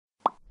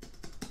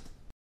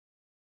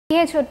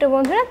ছোট্ট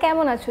বন্ধুরা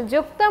কেমন আছো?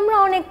 যোগ তো আমরা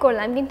অনেক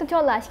করলাম, কিন্তু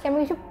চলো আজকে আমি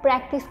কিছু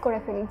প্র্যাকটিস করে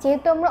ফেলি।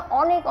 যেহেতু আমরা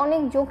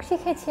অনেক যোগ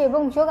শিখেছি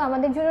এবং যোগ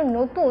আমাদের জন্য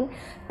নতুন,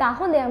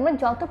 তাহলে আমরা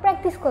যত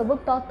প্র্যাকটিস করব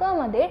তত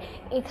আমাদের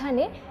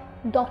এখানে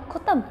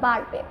দক্ষতা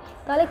বাড়বে।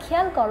 তাহলে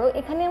খেয়াল করো,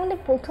 এখানে আমাদের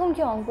প্রথম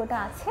যে অঙ্কটা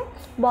আছে,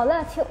 বলা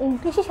আছে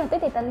 29-এর সাথে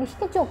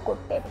 43কে যোগ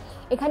করতে।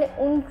 এখানে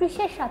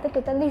 29-এর সাথে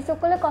 43 যোগ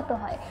করলে কত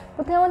হয়?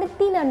 প্রথমে আমাদের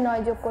 3 আর 9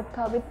 যোগ করতে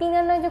হবে। 3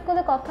 আর 9 যোগ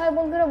করলে কত হয়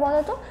বন্ধুরা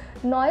বলো তো?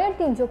 9 আর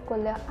 3 যোগ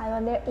করলে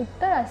আমাদের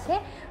উত্তর আসে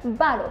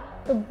 12।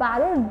 তো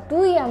 12-র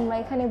 2 আমরা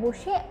এখানে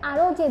বসে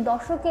আরও যে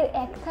দশকের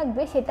 1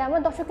 থাকবে সেটা আমরা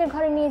দশকের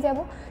ঘরে নিয়ে যাব।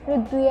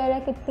 2 আর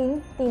 1 3,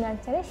 3 আর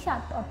 4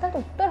 7, অর্থাৎ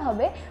উত্তর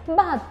হবে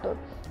 72।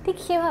 ঠিক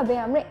সেভাবে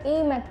আমরা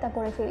এই ম্যাথটা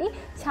করে ফেলি।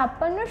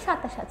 56 আর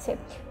 27 আছে,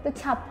 তো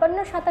 56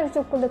 আর 27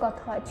 যোগ করলে কত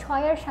হয়?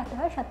 6 আর 7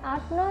 হয় 7,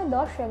 8 9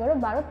 10 11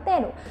 12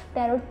 13,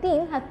 13 3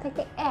 হাত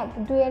থেকে 1,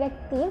 2 আর 1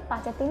 3,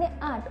 5 আর 3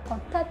 8,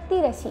 অর্থাৎ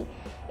 83।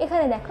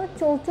 এখানে দেখো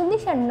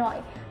 44 আর 9,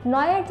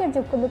 9 আর 4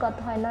 যোগ করলে কত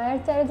হয়? 9 আর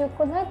 4 যোগ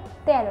করলে হয়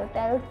 13,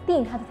 13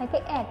 3 হাতে থাকে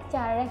 1,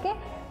 4 আর 1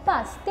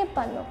 5,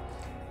 53,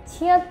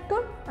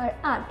 76 আর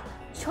 8,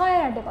 6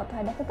 আর 8 কত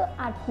হয়? দেখো তো,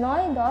 8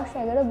 9 10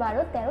 11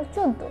 12 13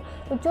 14,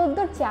 তো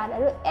 14 4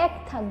 আর 1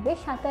 থাকবে,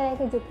 7 আর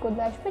 1 যোগ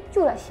করলে আসবে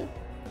 84।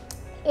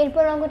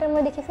 এরপর অঙ্কটা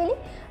আমরা দেখে ফেলি।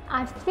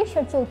 38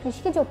 আর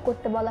 34কে যোগ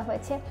করতে বলা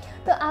হয়েছে।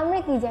 তো আমরা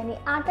কি জানি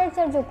 8 আর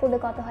 4 যোগ করলে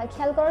কত হয়?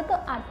 খেয়াল করো তো,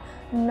 8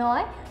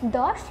 9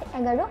 10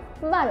 11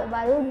 12,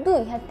 12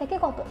 2 হাত থেকে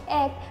কত?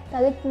 1,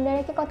 তাহলে 3 আর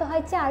 1 কত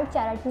হয়? 4,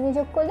 4 আর 3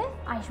 যোগ করলে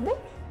আসবে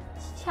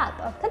 7,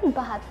 অর্থাৎ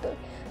 72।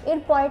 এর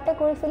পরেরটা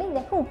করে ফেলি।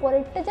 দেখো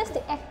উপরেরটা জাস্ট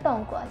একটা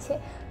অঙ্ক আছে,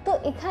 তো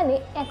এখানে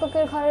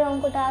এককের ঘরের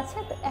অঙ্কটা আছে।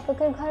 তো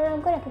এককের ঘরের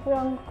এককের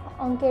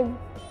অঙ্কের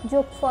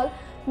যোগফল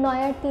 9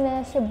 আর 3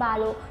 আসে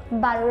 12,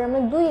 12-র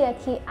আমরা 2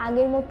 রাখি।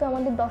 আগের মতো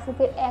আমাদের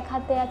দশকের 1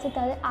 হাতে আছে,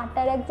 তাহলে 8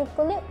 আর 1 যোগ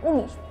করলে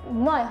 19,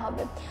 9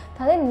 হবে।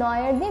 তাহলে 9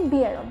 আর 2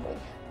 92।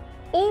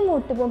 এই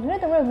মুহূর্তে বন্ধুরা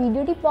তোমরা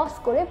ভিডিওটি পজ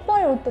করে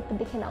পরের উত্তরটা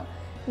দেখে নাও।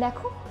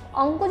 দেখো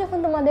অঙ্ক যখন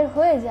তোমাদের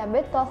হয়ে যাবে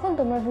তখন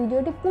তোমরা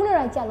ভিডিওটি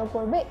পুনরায় চালু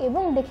করবে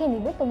এবং দেখে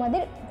নিবে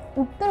তোমাদের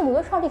উত্তরগুলো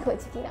সঠিক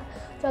হয়েছে কিনা।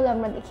 চলো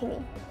আমরা দেখে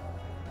নিই।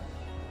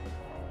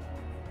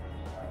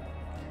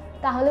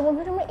 তাহলে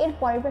বন্ধুরা আমরা এর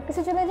পরের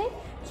প্র্যাকটিসে চলে যাই।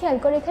 খেয়াল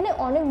করে এখানে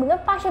অনেকগুলো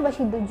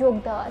পাশাপাশি যোগ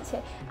দেওয়া আছে।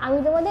 আমি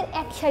তোমাদের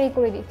এক সারি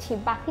করে দিচ্ছি,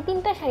 বাকি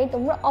 3টা সারি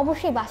তোমরা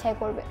অবশ্যই বাছাই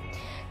করবে।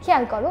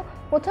 খেয়াল করো,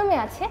 প্রথমে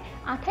আছে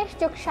 28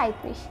 যোগ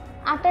 37,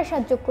 8 আর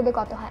 7 যোগ করলে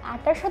কত হয়?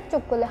 8 আর 7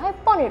 যোগ করলে হয়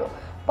 15,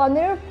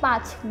 15-র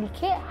 5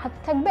 লিখে হাত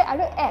থাকবে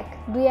আরও 1,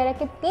 2 আর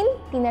 1 3,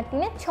 3 আর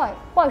 3 6,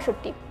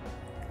 65।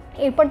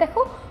 এরপর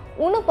দেখো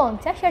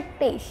 49 আর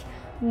 23,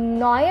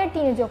 9 আর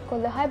 3 যোগ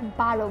করলে হয়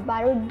 12,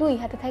 12-র 2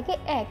 হাতে থাকে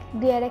 1,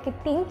 2 আর 1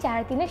 3, 4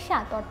 আর 3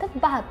 7, অর্থাৎ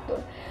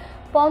 72।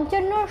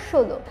 55 আর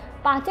 16,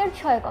 5 আর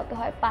 6 কত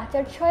হয়? 5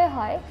 আর 6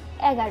 হয়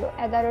 11,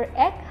 11-র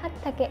 1 হাত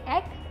থাকে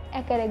 1,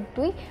 1 আর 1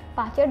 2,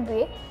 5 আর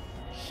 2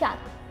 7,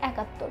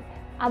 71।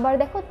 আবার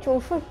দেখো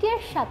 64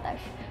 আর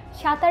 27,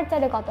 7 আর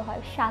 4 কত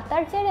হয়? 7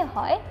 আর 4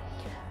 হয়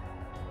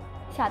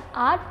 7,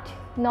 8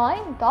 9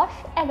 10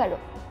 11,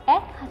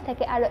 1 হাত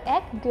থেকে আরও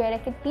 1, 2 আর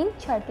 1 3,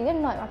 6 আর 3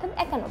 9, অর্থাৎ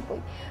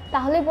 91।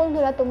 তাহলে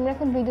বন্ধুরা তোমরা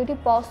এখন ভিডিওটি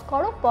পজ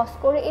করো, পজ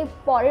করে এই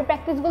পরের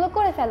প্র্যাকটিসগুলো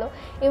করে ফেলো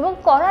এবং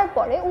করার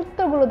পরে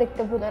উত্তরগুলো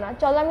দেখতে ভুলো না।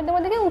 চলো আমি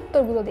তোমাদেরকে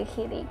উত্তরগুলো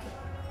দেখিয়ে দিই।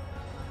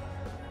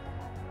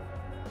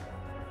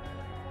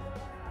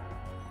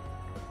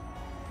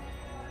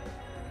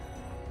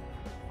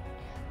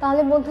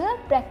 তাহলে বন্ধুরা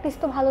প্র্যাকটিস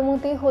তো ভালো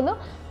মতোই হলো,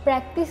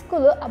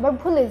 প্র্যাকটিসগুলো আবার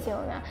ভুলে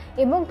যেও না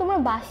এবং তোমরা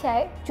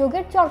বাসায়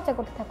যোগের চর্চা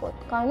করতে থাকো,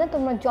 কারণ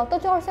তোমরা যত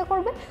চর্চা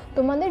করবে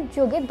তোমাদের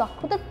যোগের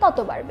দক্ষতা তত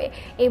বাড়বে।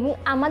 এবং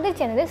আমাদের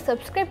চ্যানেলে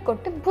সাবস্ক্রাইব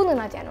করতে ভুলো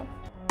না যেন।